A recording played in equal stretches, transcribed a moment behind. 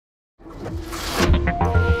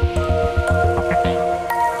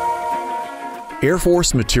Air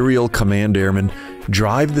Force Materiel Command Airmen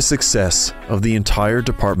drive the success of the entire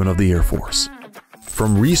Department of the Air Force.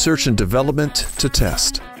 From research and development to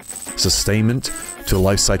test, sustainment to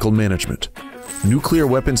life cycle management, nuclear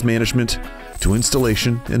weapons management to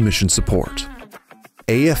installation and mission support.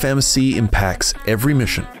 AFMC impacts every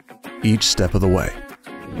mission, each step of the way.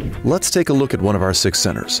 Let's take a look at one of our 6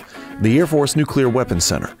 centers, the Air Force Nuclear Weapons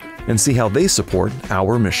Center, and see how they support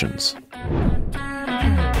our missions.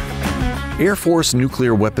 Air Force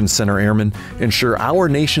Nuclear Weapons Center Airmen ensure our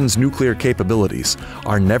nation's nuclear capabilities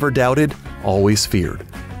are never doubted, always feared.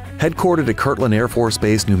 Headquartered at Kirtland Air Force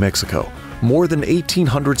Base, New Mexico, more than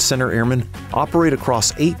 1,800 center airmen operate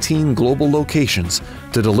across 18 global locations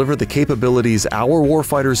to deliver the capabilities our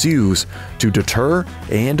warfighters use to deter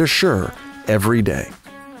and assure every day.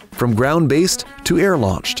 From ground-based to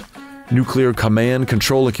air-launched, nuclear command,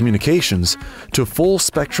 control, and communications to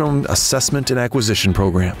full-spectrum assessment and acquisition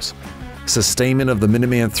programs, sustainment of the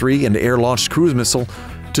Minuteman III and air-launched cruise missile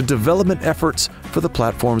to development efforts for the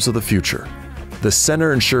platforms of the future. The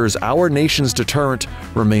center ensures our nation's deterrent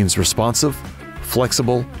remains responsive,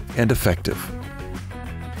 flexible, and effective.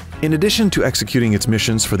 In addition to executing its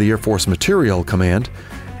missions for the Air Force Materiel Command,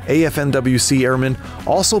 AFNWC Airmen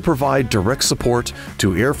also provide direct support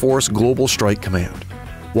to Air Force Global Strike Command,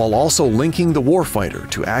 while also linking the warfighter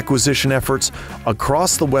to acquisition efforts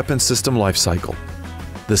across the weapons system lifecycle.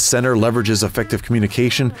 The center leverages effective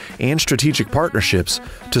communication and strategic partnerships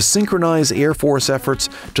to synchronize Air Force efforts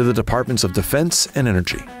to the Departments of Defense and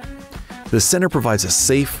Energy. The center provides a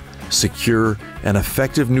safe, secure, and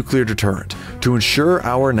effective nuclear deterrent to ensure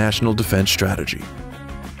our national defense strategy.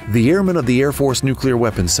 The airmen of the Air Force Nuclear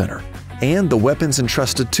Weapons Center and the weapons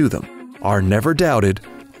entrusted to them are never doubted,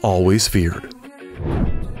 always feared.